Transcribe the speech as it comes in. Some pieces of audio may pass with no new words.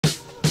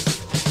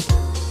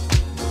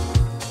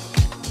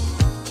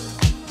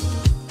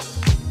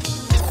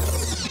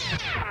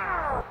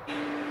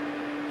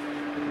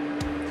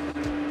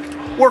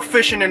We're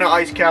fishing in an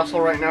ice castle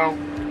right now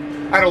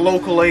at a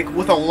local lake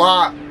with a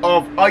lot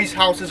of ice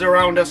houses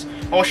around us.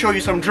 I'll show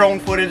you some drone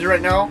footage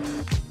right now.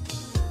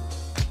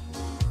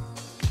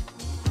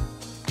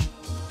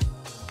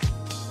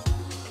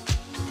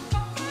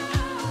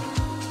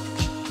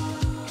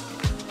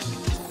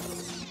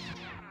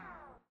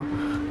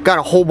 Got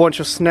a whole bunch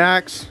of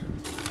snacks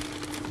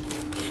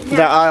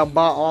that I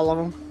bought all of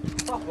them.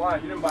 Oh, why?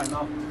 You didn't buy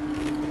enough.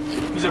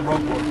 He's a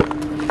broke boy.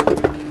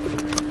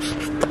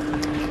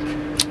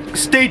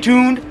 Stay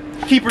tuned.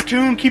 Keep her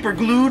tuned. Keep her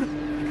glued.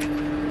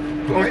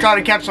 I'm gonna try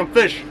to catch some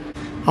fish.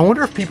 I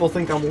wonder if people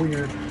think I'm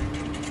weird.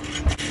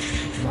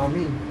 Not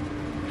me.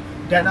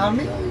 That not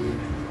me?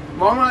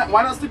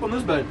 Why not sleep on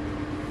this bed?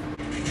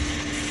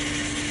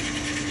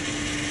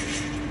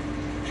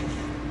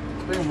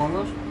 Play Among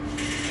Us?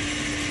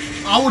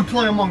 I would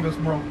play Among Us,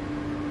 bro.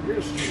 You're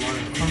just a liar.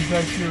 I'm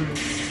dead serious.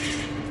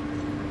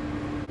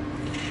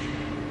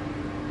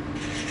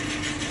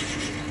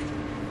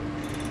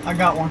 I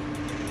got one.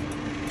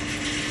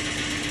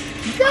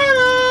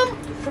 Got him!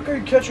 The frick are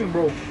you catching,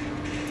 bro?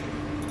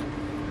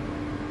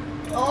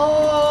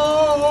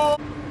 Oh!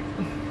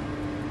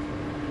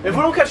 If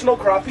we don't catch no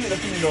crappie,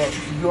 that's when you know it.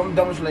 You're on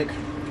Dumbest Lake.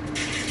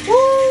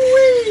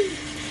 Woo-wee!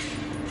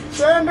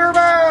 Send her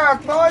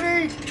back,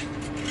 buddy!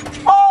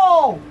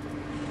 Oh!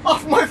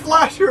 Off my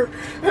flasher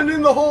and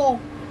in the hole.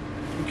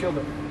 You killed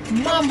it.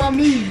 Mamma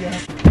mia!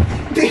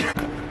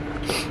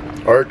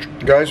 Alright,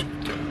 guys,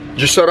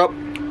 just set up.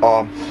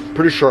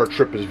 Pretty sure our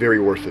trip is very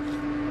worth it.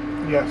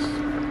 Yes.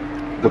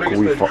 Look what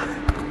we found.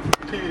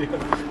 Hey,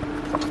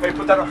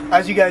 put that on.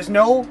 As you guys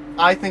know,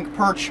 I think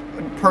perch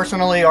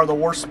personally are the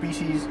worst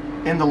species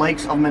in the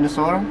lakes of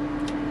Minnesota.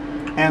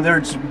 And they're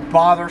just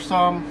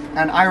bothersome.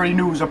 And I already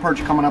knew it was a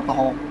perch coming up the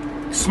hole.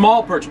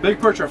 Small perch,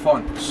 big perch are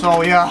fun.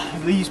 So yeah,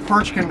 these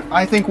perch can,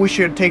 I think we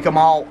should take them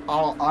out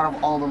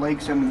of all the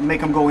lakes and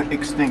make them go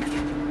extinct.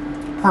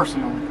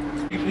 Personally.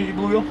 You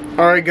bluegill?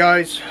 Alright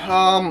guys,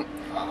 I'm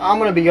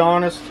gonna be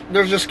honest,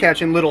 there's just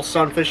catching little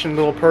sunfish and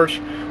little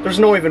perch. There's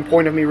no even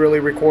point of me really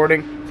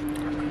recording.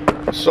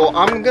 So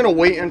I'm gonna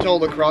wait until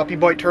the crappie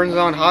bite turns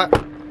on hot.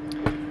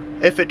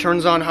 If it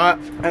turns on hot,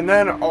 and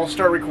then I'll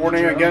start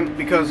recording again,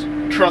 because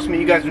trust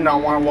me, you guys do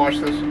not want to watch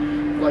this.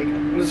 Like,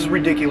 this is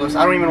ridiculous.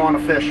 I don't even want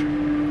to fish.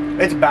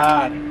 It's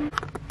bad.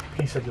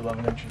 He said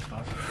 11 inches.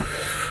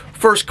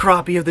 First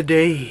crappie of the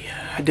day.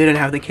 I didn't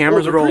have the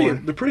cameras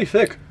rolling. They're pretty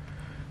thick.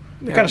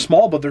 They're kind of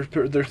small, but they're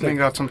thick. They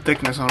got some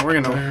thickness on it. We're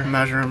gonna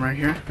measure them right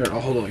here. Here,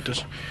 I'll hold it like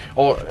this.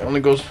 Oh, it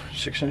only goes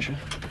 6 inches.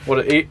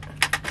 What, an 8?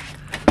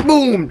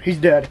 Boom! He's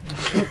dead.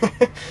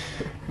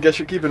 Guess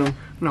you're keeping him.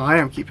 No, I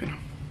am keeping him.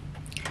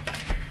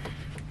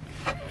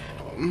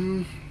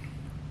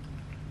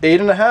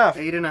 8.5.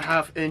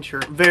 8.5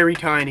 incher. Very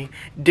tiny.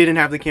 Didn't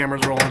have the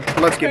cameras rolling.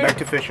 Let's get back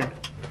to fishing.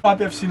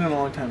 Crappie I've seen in a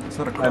long time. It's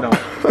not a crappie. I know.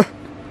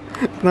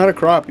 It's not a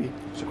crappie.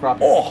 It's a crappie.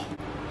 Oh!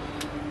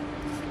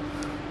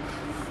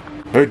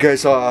 Alright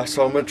guys, so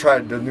I'm gonna try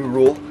the new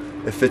rule.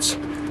 If it's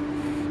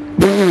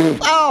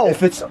Ow!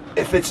 If it's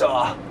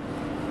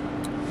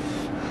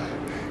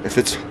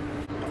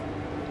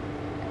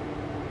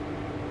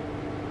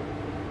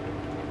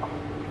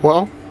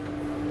well,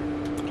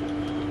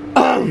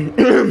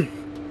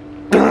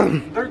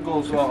 There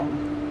goes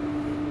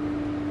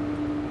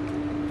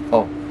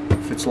oh,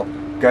 if it's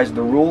guys,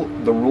 the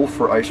rule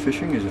for ice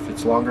fishing is if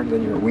it's longer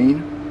than your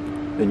wean,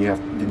 then you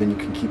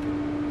can keep it.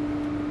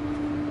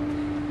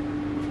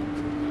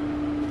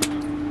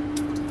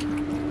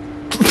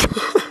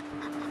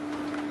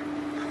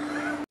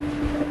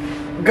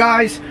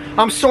 guys,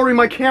 I'm sorry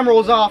my camera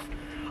was off.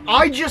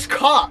 I just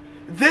caught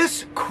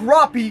this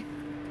crappie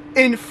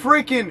in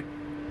freaking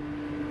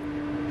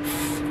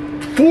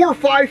 4 or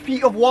 5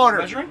 feet of water.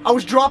 Measuring? I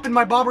was dropping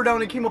my bobber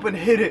down and came up and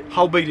hit it.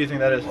 How big do you think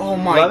that is? Oh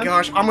my 11?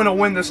 gosh, I'm gonna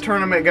win this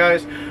tournament,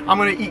 guys. I'm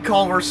gonna eat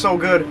Culver's so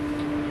good.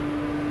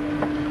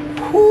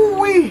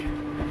 Hoo-wee!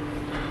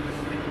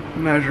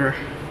 Measure.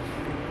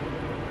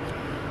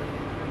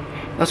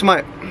 That's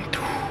my...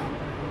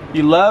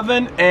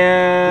 11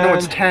 and... No,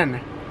 it's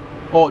 10.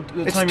 Oh,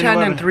 It's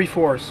 10 and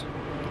 3/4.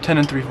 10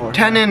 and 3/4.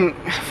 10 and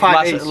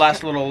 5/8.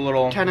 Last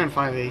little... 10 and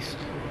 5/8.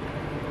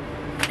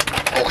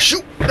 Oh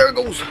shoot! There it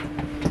goes.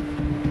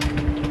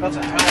 That's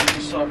a hell of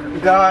a sucker.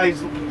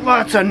 Guys,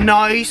 that's a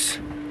nice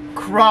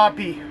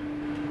crappie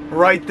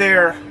right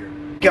there.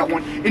 Got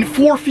one in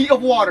 4 feet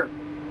of water.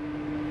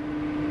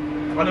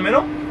 On the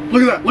minnow?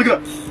 Look at that! Look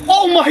at that!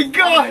 Oh my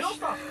gosh!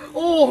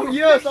 Oh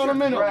yes, on a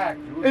minnow.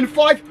 In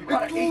 5.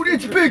 Dude,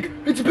 it's big.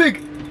 It's big.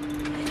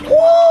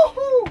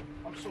 Woohoo!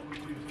 I'm so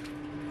confused.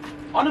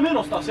 On the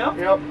minnow stuff, yeah?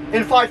 Yep.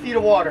 In 5 feet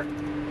of water.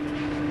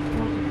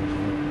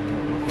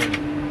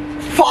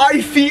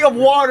 5 feet of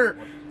water.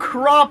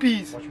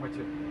 Crappies. Watch my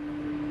tip.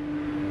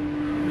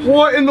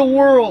 What in the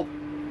world?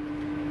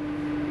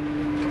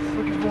 What the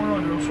frick is going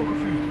on, dude? I'm so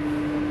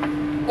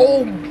confused.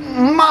 Oh,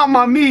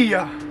 mamma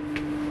mia!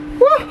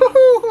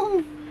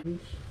 Woohoo!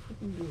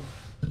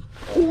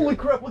 Holy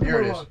crap! Look at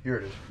Here it my is. rod. Here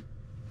it is.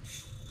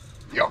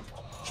 Yo.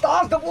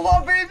 Stop! Double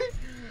up, baby!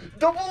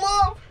 Double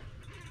up!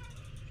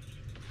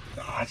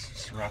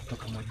 That's wrapped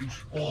up on my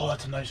douche. Oh,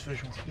 that's a nice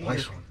fish.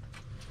 Nice one.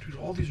 Dude,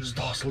 all these are...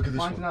 Stas, look at this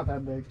Mine's one. not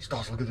that big.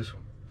 Stas, look at this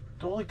one.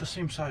 They're all like the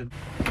same size.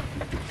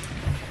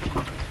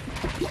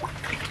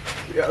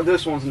 Yeah,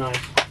 this one's nice.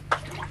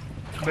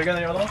 Bigger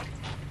than the other one?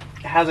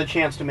 It has a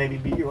chance to maybe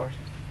beat yours.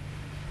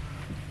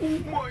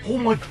 Oh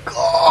my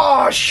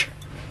gosh!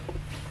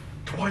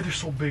 Why they're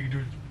so big,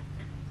 dude?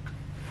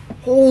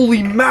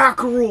 Holy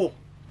mackerel!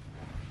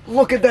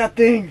 Look at that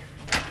thing.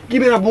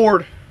 Give me that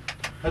board.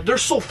 They're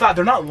so fat.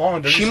 They're not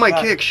long. They're She just might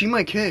fat. kick. She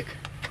might kick.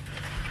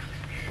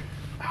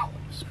 Ow!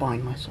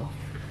 Spine myself.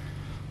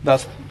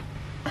 That's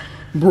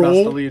Bro.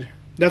 That's the lead.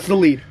 That's the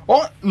lead.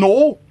 Oh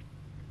no!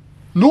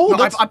 No, No,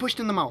 that's I pushed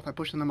in the mouth. I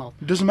pushed in the mouth.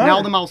 doesn't matter.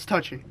 Now the mouth's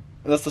touching.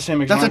 That's the same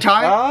That's exact a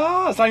tie?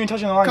 Ah, it's not even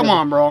touching the line. Come yet.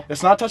 on, bro.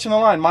 It's not touching the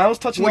line. Mine was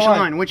touching Which the line.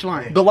 line? Which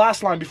line? The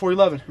last line before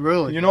 11.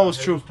 Really? You know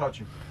it's true.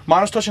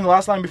 Mine was touching the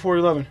last line before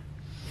 11.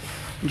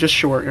 Just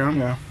short, yeah.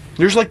 Yeah.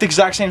 Yours like the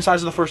exact same size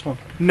as the first one.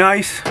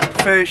 Nice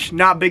fish.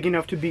 Not big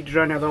enough to beat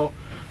Drenna though.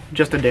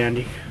 Just a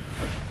dandy.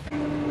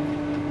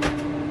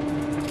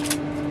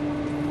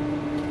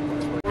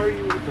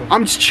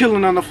 I'm just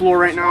chilling on the floor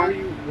right now,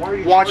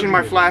 watching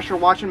my flasher,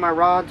 watching my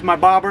rods, my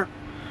bobber,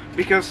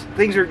 because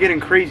things are getting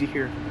crazy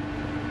here.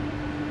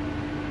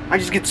 I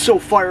just get so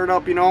fired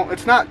up, you know.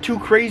 It's not too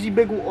crazy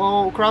big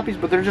crappies,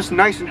 but they're just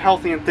nice and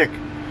healthy and thick.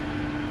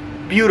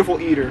 Beautiful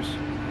eaters.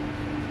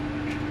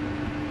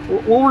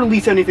 We'll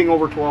release anything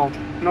over 12.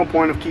 No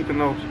point of keeping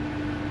those.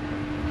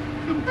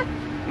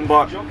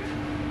 But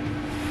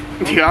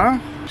yeah.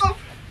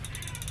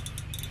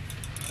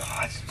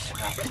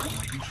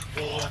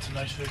 Oh, that's a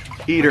nice fish.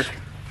 Eater.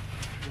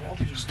 All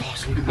these are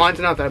Stas, Mine's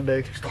not that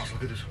big. Stas,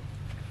 look at this one.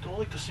 They're all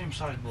like the same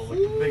size, bro. Like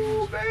the big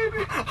ones.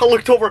 Baby. I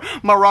looked over,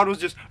 my rod was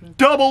just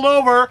doubled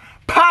over.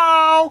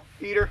 Pow!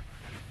 Eater.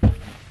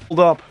 Hold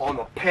up. On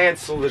the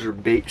pants, scissor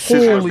bait.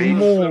 Holy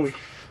moly.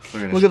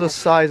 Look Look at the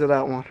size of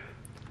that one.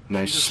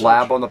 nice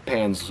slab on the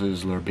pan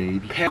sizzler,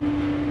 baby.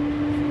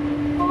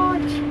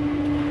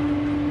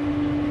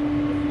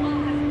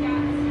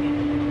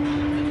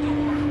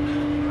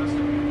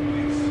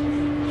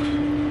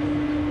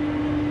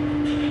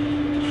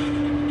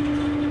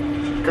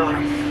 Got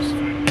him.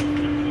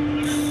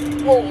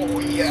 Oh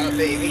yeah,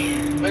 baby.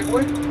 Big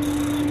boy?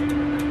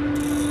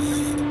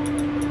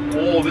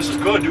 Oh, this is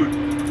good,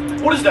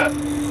 dude. What is that? A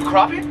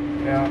crappie?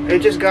 Yeah. It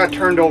just got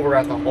turned over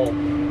at the hole.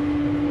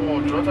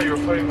 Oh, dude, I thought you were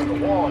fighting on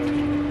the wall.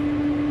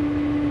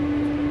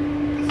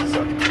 This is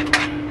a...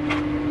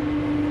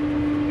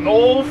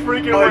 No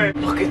freaking way.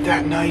 Look at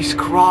that nice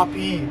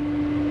crappie.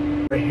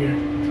 Right here.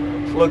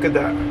 Look at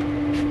that.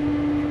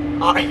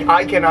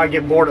 I cannot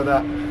get bored of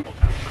that.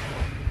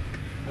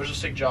 There's a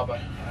sick job.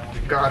 I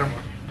Got him.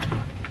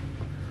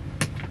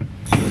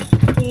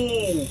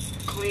 Oh,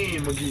 clean,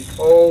 McGee.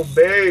 Oh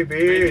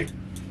baby.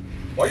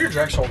 Why are your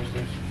drags always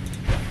loose?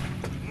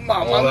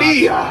 Mamma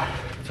mia.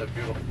 That's a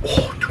beautiful.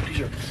 Oh, dude,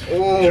 these are.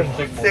 Oh, These are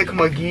thick thick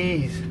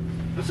McGee's.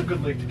 This is a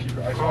good lake to keep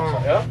your eyes Oh.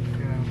 on. Yeah.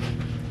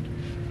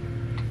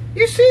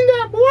 You seen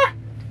that, boy?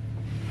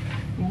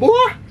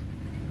 Boy?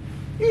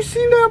 You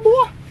seen that,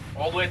 boy?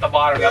 All the way at the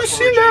bottom. You That's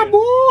seen what that,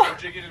 boy? we're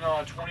jigging in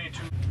on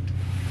 22.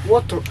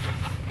 What the?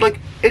 Like,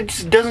 it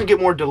just doesn't get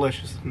more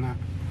delicious than that.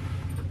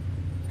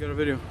 Got a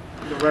video.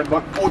 The red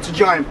one. Oh, it's a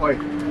giant pike.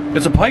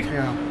 It's a pike?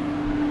 Yeah.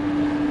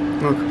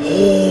 Look.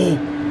 Oh!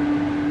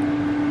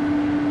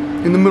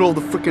 In the middle of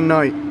the freaking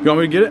night. You want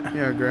me to get it?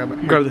 Yeah, grab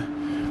it. Grab the.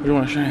 What do you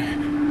want to show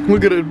you?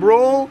 Look at it,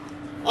 bro.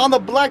 On the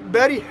Black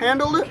Betty,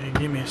 handled it. Okay,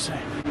 give me a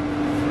sec.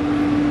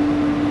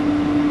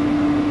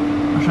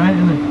 I'll shine it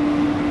in there.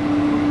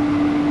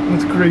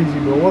 That's crazy,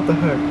 bro. What the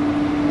heck?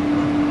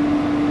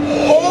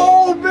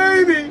 Oh,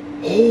 baby!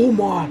 Oh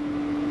my.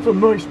 That's a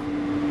nice.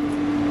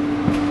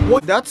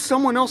 What? That's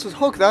someone else's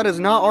hook. That is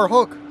not our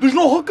hook. There's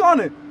no hook on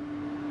it.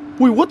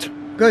 Wait, what?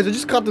 Guys, I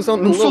just caught this on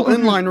the I'm so little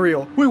confused. inline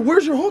reel. Wait,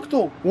 where's your hook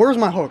though? Where's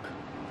my hook?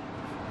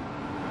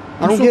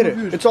 I I'm don't so get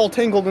confused. it. It's all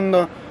tangled in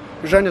the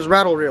Virginia's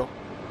rattle reel.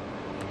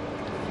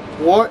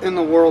 What in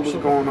the world is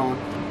going on?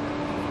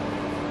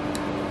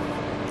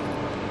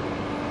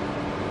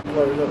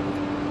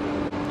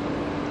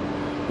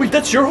 Wait,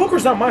 that's your hook or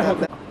is that my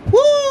hook?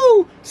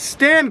 Woo!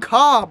 Stan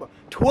Cobb,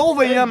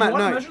 12 a.m. at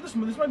night. Measure this?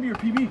 This might be your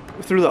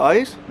PB. Through the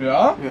ice?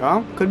 Yeah?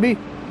 Yeah, could be.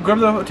 Grab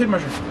the tape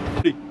measure.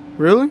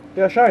 Really?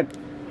 Yeah, shine.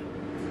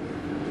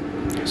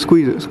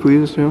 Squeeze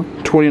it, yeah.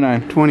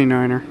 29.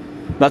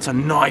 29er. That's a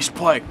nice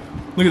play.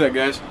 Look at that,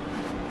 guys.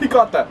 He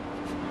got that.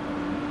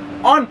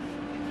 On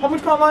how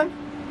much pound line?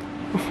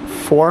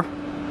 4.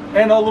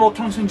 And a little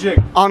tungsten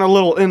jig. On a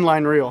little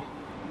inline reel.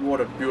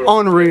 What a beautiful.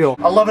 Unreal.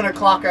 11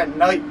 o'clock at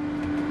night.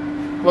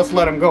 Let's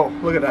let him go.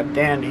 Look at that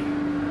dandy.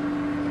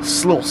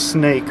 This little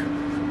snake.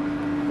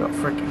 Oh,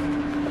 freaking.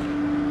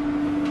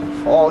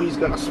 Oh, he's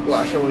gonna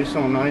splash. Oh, he's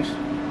so nice.